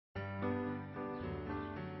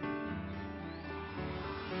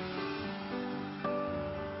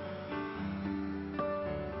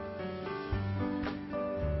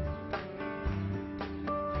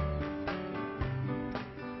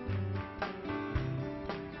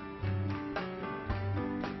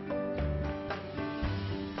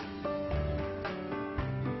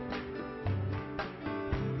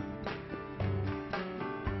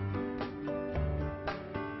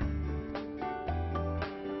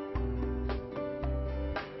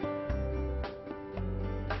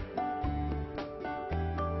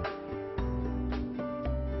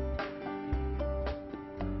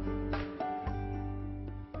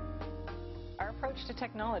approach to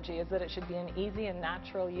technology is that it should be an easy and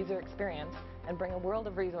natural user experience and bring a world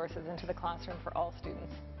of resources into the classroom for all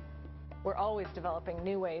students. We're always developing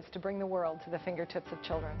new ways to bring the world to the fingertips of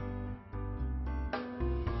children.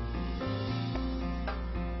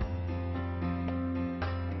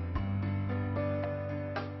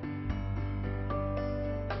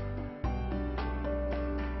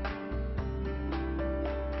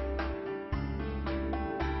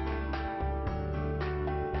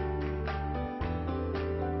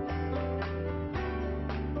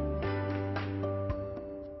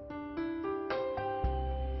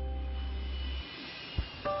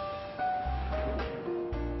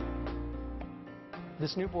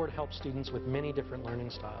 This new board helps students with many different learning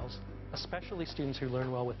styles, especially students who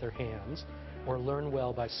learn well with their hands or learn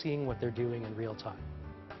well by seeing what they're doing in real time.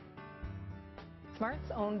 SMART's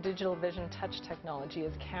own Digital Vision touch technology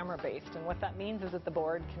is camera-based, and what that means is that the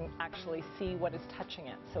board can actually see what is touching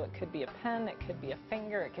it. So it could be a pen, it could be a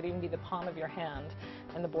finger, it could even be the palm of your hand,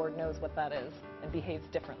 and the board knows what that is and behaves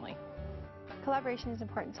differently. Collaboration is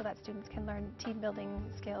important so that students can learn team-building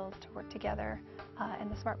skills to work together,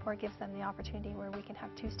 and the SMART board gives them the opportunity where we can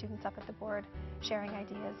have two students up at the board sharing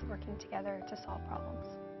ideas, working together to solve problems.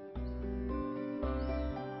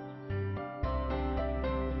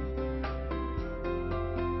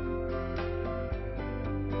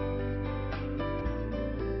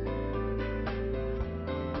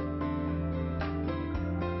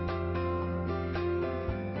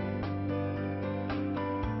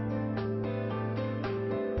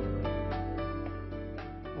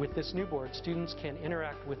 With this new board, students can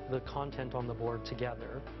interact with the content on the board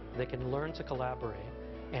together, they can learn to collaborate,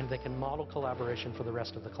 and they can model collaboration for the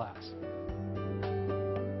rest of the class.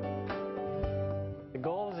 The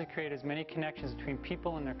goal is to create as many connections between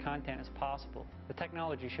people and their content as possible. The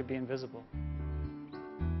technology should be invisible.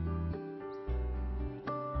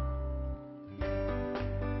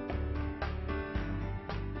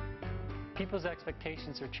 People's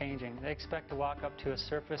expectations are changing. They expect to walk up to a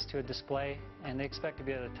surface, to a display, and they expect to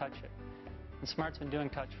be able to touch it. And SMART's been doing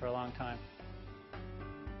touch for a long time.